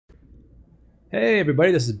Hey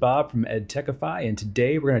everybody, this is Bob from EdTechify, and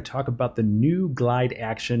today we're going to talk about the new Glide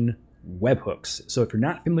Action webhooks. So if you're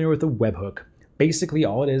not familiar with a webhook, basically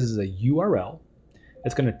all it is a URL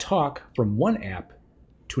that's going to talk from one app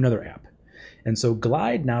to another app. And so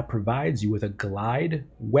Glide now provides you with a Glide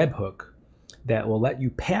webhook that will let you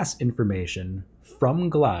pass information from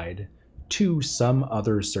Glide to some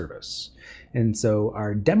other service. And so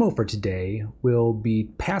our demo for today will be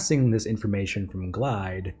passing this information from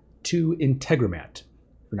Glide to Integromat.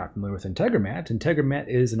 If you're not familiar with Integromat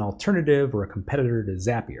is an alternative or a competitor to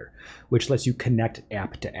Zapier, which lets you connect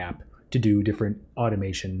app to app to do different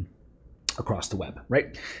automation across the web,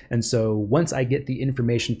 right? And so once I get the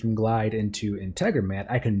information from Glide into Integromat,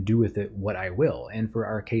 I can do with it what I will. And for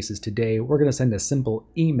our cases today, we're going to send a simple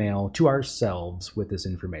email to ourselves with this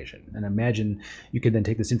information. And imagine you can then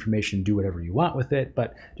take this information and do whatever you want with it.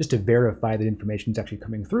 But just to verify that information is actually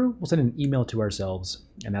coming through, we'll send an email to ourselves,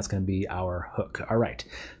 and that's going to be our hook. All right.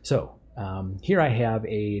 So here I have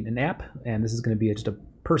an app, and this is going to be just a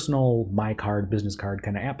personal my card, business card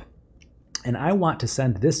kind of app. And I want to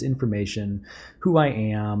send this information, who I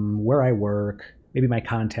am, where I work, maybe my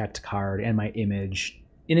contact card and my image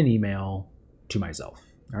in an email to myself.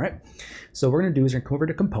 All right. So what we're going to do is we're going to come over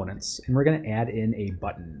to components and we're going to add in a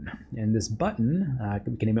button. And this button,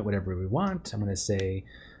 we can name it whatever we want. I'm going to say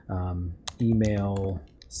email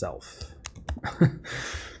self.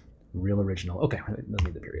 Real original. Okay, let's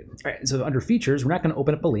need the period. All right, so under features, we're not going to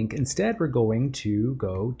open up a link. Instead, we're going to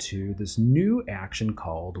go to this new action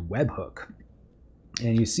called webhook.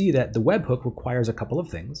 And you see that the webhook requires a couple of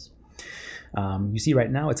things. You see right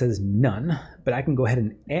now it says none, but I can go ahead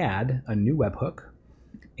and add a new webhook.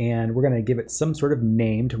 And we're going to give it some sort of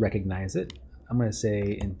name to recognize it. I'm going to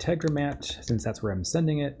say Integromat, since that's where I'm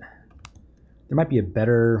sending it. There might be a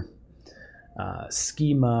better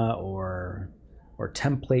schema or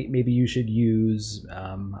template maybe you should use.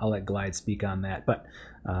 I'll let Glide speak on that. But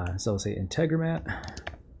so I'll say Integromat,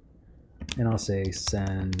 and I'll say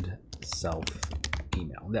send self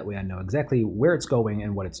email. That way I know exactly where it's going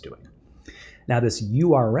and what it's doing. Now this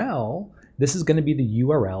URL, this is going to be the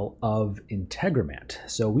URL of Integromat.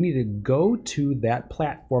 So we need to go to that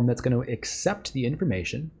platform that's going to accept the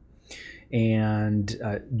information and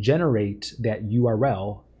generate that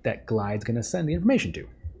URL that Glide's going to send the information to.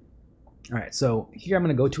 All right, so here I'm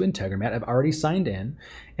going to go to Integromat. I've already signed in,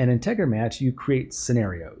 and in Integromat you create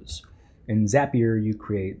scenarios. In Zapier you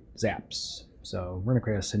create zaps. So we're going to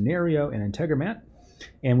create a scenario in Integromat,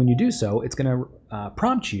 and when you do so, it's going to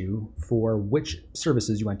prompt you for which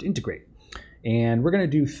services you want to integrate. And we're going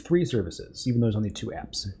to do 3 services, even though there's only 2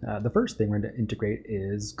 apps. The first thing we're going to integrate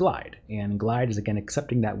is Glide, and Glide is again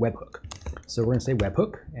accepting that webhook. So we're going to say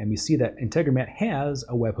webhook, and we see that Integromat has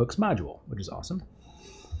a webhooks module, which is awesome.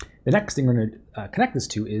 The next thing we're going to connect this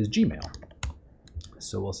to is Gmail.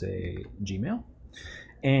 So we'll say Gmail.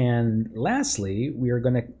 And lastly, we are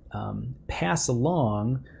going to pass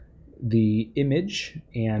along the image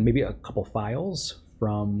and maybe a couple files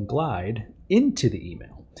from Glide into the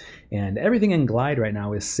email. And everything in Glide right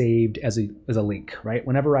now is saved as a link, right?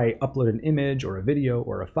 Whenever I upload an image or a video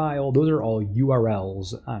or a file, those are all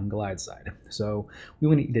URLs on Glide's side. So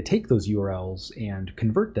we need to take those URLs and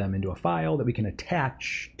convert them into a file that we can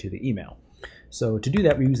attach to the email. So to do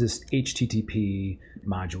that, we use this HTTP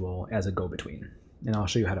module as a go-between. And I'll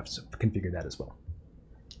show you how to configure that as well.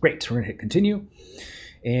 Great, we're gonna hit continue.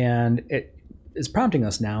 And it is prompting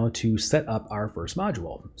us now to set up our first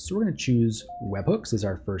module. So we're going to choose webhooks as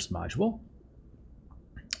our first module.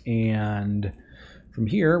 And from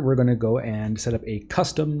here, we're going to go and set up a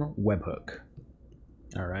custom webhook.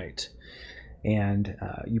 All right. And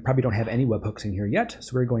you probably don't have any webhooks in here yet.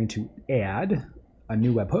 So we're going to add a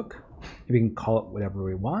new webhook. We can call it whatever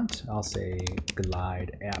we want. I'll say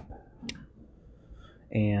Glide app.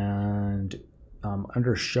 And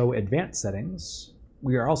under show advanced settings,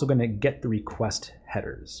 we are also going to get the request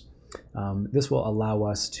headers. This will allow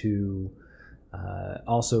us to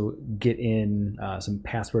also get in some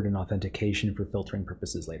password and authentication for filtering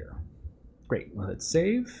purposes later. Great, we'll hit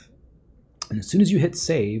save. And as soon as you hit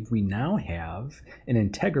save, we now have an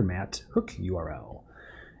Integromat hook URL.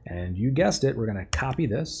 And you guessed it, we're going to copy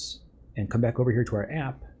this and come back over here to our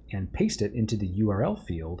app and paste it into the URL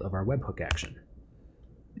field of our webhook action.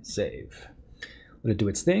 Save. Let it do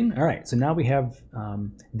its thing. All right, so now we have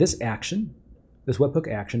this action, this webhook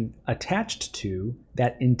action, attached to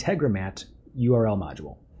that Integromat URL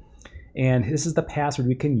module. And this is the password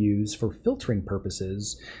we can use for filtering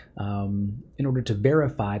purposes in order to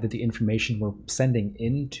verify that the information we're sending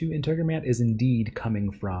into Integromat is indeed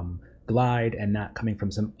coming from Glide and not coming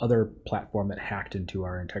from some other platform that hacked into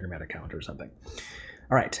our Integromat account or something.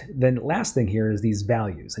 All right, then last thing here is these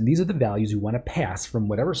values. And these are the values you want to pass from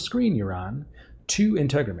whatever screen you're on to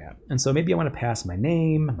Integromat. And so maybe I want to pass my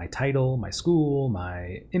name, my title, my school,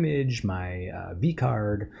 my image, my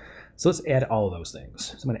vCard. So let's add all of those things.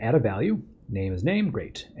 So I'm going to add a value. Name is name,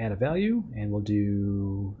 great. Add a value, and we'll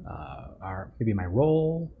do maybe my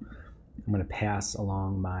role. I'm going to pass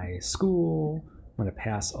along my school. I'm going to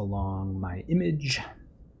pass along my image.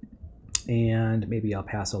 And maybe I'll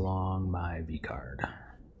pass along my vCard.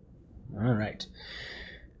 All right.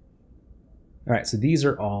 All right, so these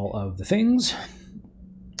are all of the things.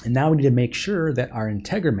 And now we need to make sure that our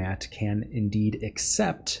Integromat can indeed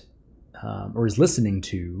accept or is listening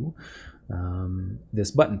to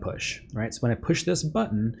this button push, right? So when I push this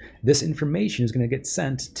button, this information is going to get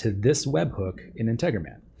sent to this webhook in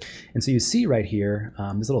Integromat. And so you see right here,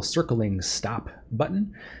 this little circling stop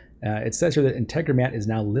button. It says here that Integromat is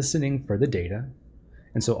now listening for the data.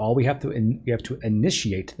 And so all we have to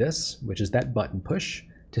initiate this, which is that button push,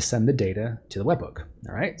 to send the data to the webhook.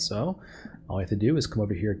 All right, so all we have to do is come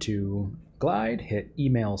over here to Glide, hit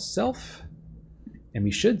email self, and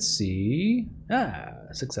we should see,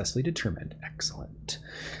 successfully determined. Excellent.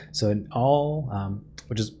 So in all,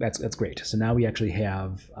 that's great. So now we actually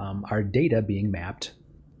have our data being mapped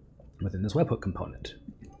within this webhook component.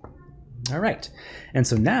 All right, and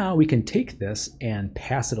so now we can take this and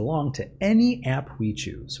pass it along to any app we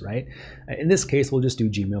choose, right? In this case, we'll just do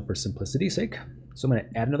Gmail for simplicity's sake. So I'm going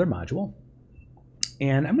to add another module,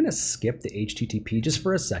 and I'm going to skip the HTTP just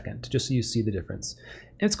for a second, just so you see the difference.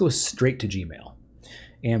 And let's go straight to Gmail.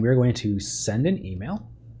 And we're going to send an email.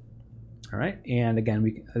 All right, and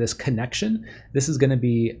again, this connection, this is going to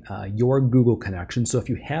be your Google connection. So if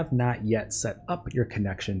you have not yet set up your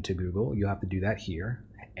connection to Google, you have to do that here.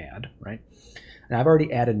 Add, right? And I've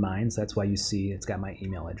already added mine, so that's why you see it's got my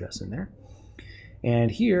email address in there. And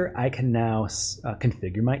here I can now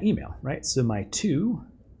configure my email, right? So my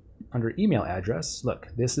under email address, look,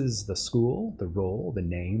 this is the school, the role, the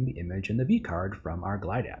name, the image, and the vCard from our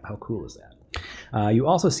Glide app. How cool is that? You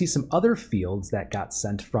also see some other fields that got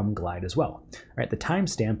sent from Glide as well. All right, the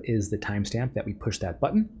timestamp is the timestamp that we push that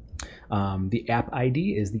button. The app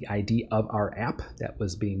ID is the ID of our app that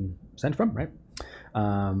was being sent from, right?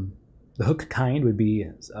 The hook kind would be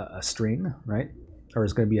a string, right? Or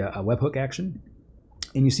it's going to be a webhook action.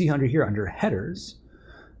 And you see under here, under headers,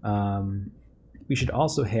 we should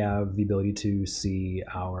also have the ability to see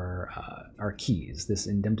our keys, this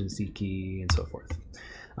indemnity key and so forth.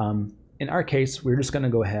 In our case, we're just going to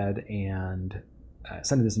go ahead and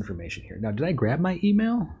send this information here. Now, did I grab my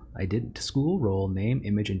email? I didn't. School, role, name,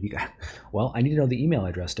 image, and vCard. Well, I need to know the email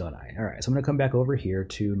address, don't I? All right, so I'm going to come back over here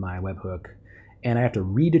to my webhook, and I have to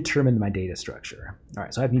redetermine my data structure. All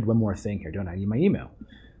right, so I need one more thing here, don't I? I need my email.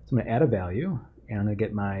 So I'm going to add a value, and I'm going to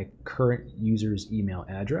get my current user's email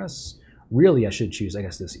address. Really, I should choose, I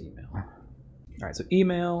guess, this email. All right, so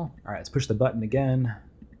email. All right, let's push the button again.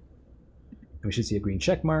 And we should see a green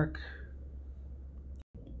check mark.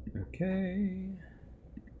 Okay.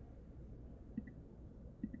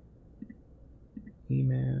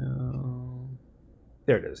 Email.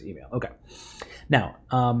 There it is, email. Okay. Now,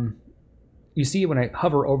 you see when I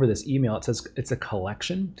hover over this email, it says it's a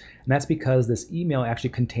collection, and that's because this email actually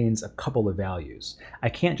contains a couple of values. I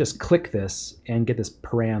can't just click this and get this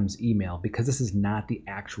params email because this is not the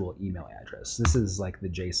actual email address. This is like the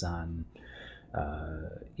JSON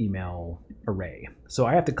email array. So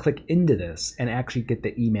I have to click into this and actually get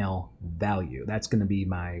the email value. That's going to be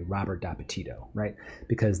my Robert.Petito, right?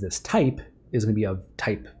 Because this type is going to be a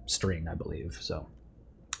type string, I believe. So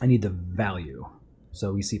I need the value.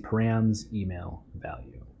 So we see params email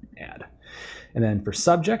value add. And then for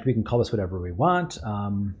subject, we can call this whatever we want.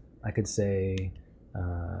 I could say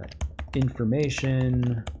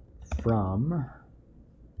information from,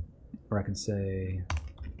 or I can say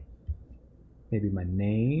maybe my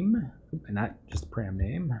name, and not just param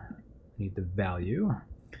name. I need the value.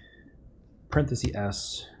 Parenthesis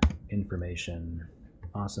S, information.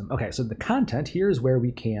 Awesome. Okay, so the content here is where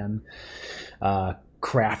we can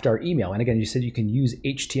craft our email. And again, you said you can use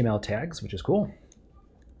HTML tags, which is cool.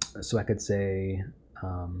 So I could say,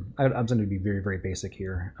 I'm going to be very, very basic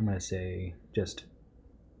here. I'm going to say just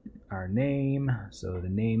our name, so the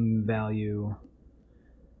name value.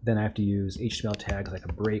 Then I have to use HTML tags like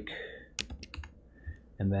a break.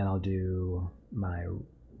 And then I'll do my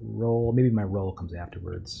role. Maybe my role comes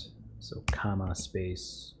afterwards. So comma,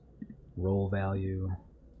 space, role value,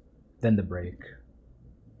 then the break.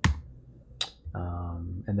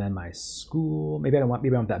 And then my school. Maybe I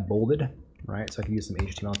want that bolded, right? So I can use some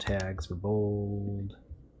HTML tags for bold,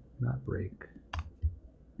 not break,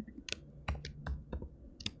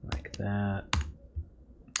 like that.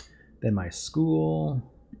 then my school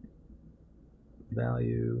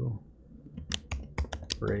value,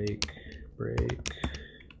 break,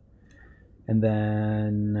 and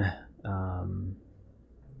then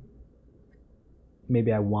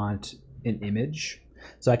maybe I want an image.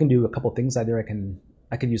 So I can do a couple things. Either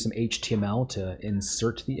I could use some HTML to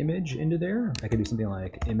insert the image into there. I could do something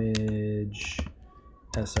like image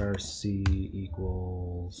src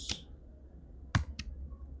equals,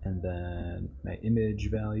 and then my image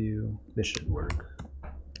value. This should work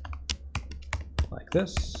like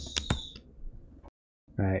this.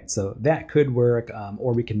 All right, so that could work,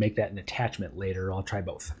 or we can make that an attachment later. I'll try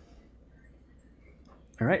both.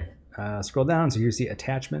 All right, scroll down, so you see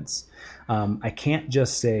attachments. I can't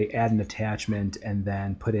just say add an attachment and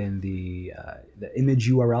then put in the image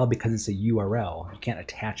URL because it's a URL. You can't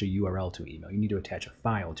attach a URL to an email. You need to attach a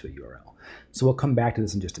file to a URL. So we'll come back to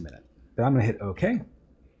this in just a minute. But I'm gonna hit OK.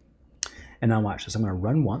 And now watch this. I'm gonna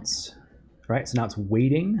run once. All right, so now it's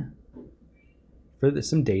waiting for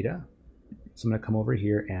some data. So I'm gonna come over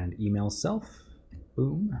here and email self,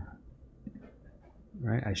 boom. All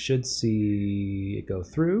right, I should see it go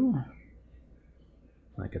through.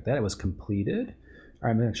 Look at that, it was completed. All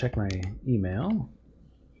right, I'm gonna check my email.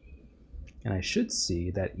 And I should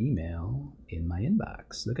see that email in my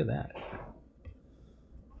inbox. Look at that. All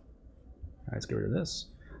right, let's get rid of this.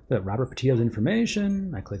 Look at Robert Petito's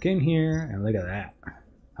information. I click in here and look at that.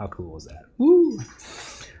 How cool is that? Woo!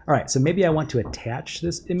 All right, so maybe I want to attach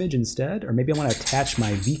this image instead, or maybe I want to attach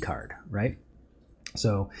my vCard, right?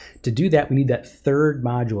 So to do that, we need that third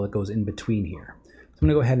module that goes in between here. So I'm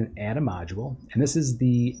gonna go ahead and add a module, and this is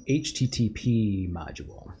the HTTP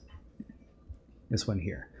module, this one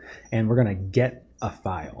here. And we're gonna get a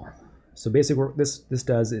file. So basically what this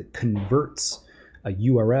does, it converts a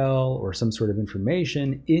URL or some sort of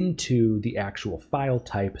information into the actual file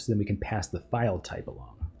type, so then we can pass the file type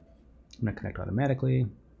along. I'm gonna connect automatically.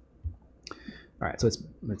 All right, so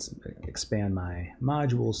let's expand my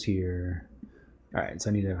modules here. All right, so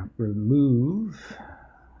I need to remove,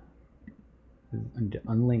 I need to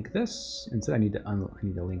unlink this. Instead, I need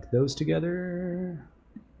to link those together.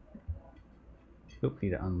 Oop, I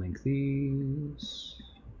need to unlink these.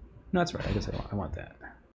 No, that's right. I guess I want that.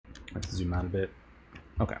 Let's zoom out a bit.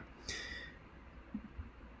 Okay.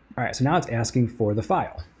 All right, so now it's asking for the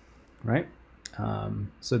file, right?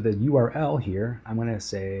 So the URL here, I'm going to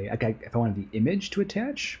say, okay, if I wanted the image to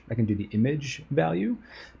attach, I can do the image value,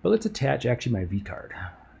 but let's attach actually my vCard.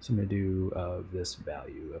 So I'm going to do this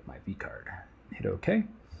value of my vCard. Hit OK.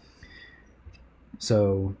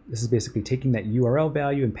 So this is basically taking that URL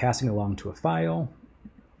value and passing it along to a file.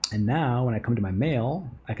 And now when I come to my mail,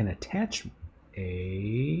 I can attach from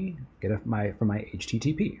my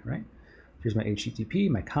HTTP, right? Here's my HTTP.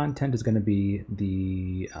 My content is going to be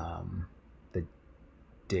the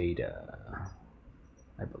data,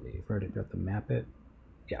 I believe. Where did I have to map it?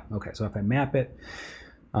 Yeah, okay, so if I map it,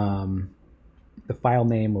 the file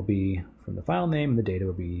name will be from the file name, and the data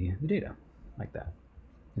will be the data, like that.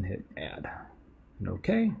 And hit add. And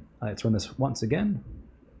okay, let's run this once again.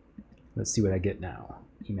 Let's see what I get now.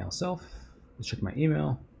 Email self, let's check my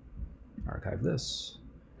email, archive this.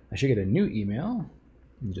 I should get a new email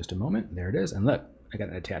in just a moment. There it is, and look, I got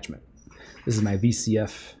an attachment. This is my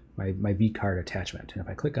VCF, my vCard attachment. And if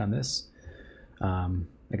I click on this, I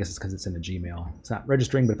guess it's because it's in a Gmail. It's not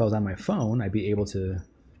registering, but if I was on my phone, I'd be able to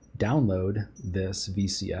download this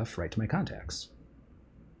VCF right to my contacts.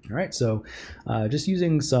 All right, so just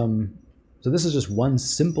using some, so this is just one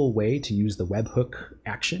simple way to use the webhook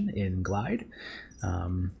action in Glide.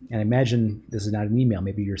 And I imagine this is not an email.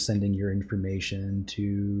 Maybe you're sending your information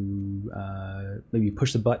to, maybe you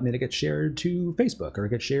push the button and it gets shared to Facebook, or it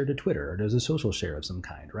gets shared to Twitter, or does a social share of some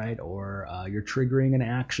kind, right? Or you're triggering an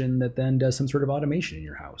action that then does some sort of automation in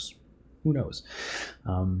your house. Who knows?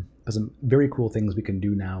 But some very cool things we can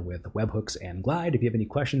do now with webhooks and Glide. If you have any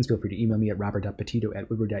questions, feel free to email me at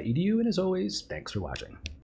robert.petito@woodward.edu. And as always, thanks for watching.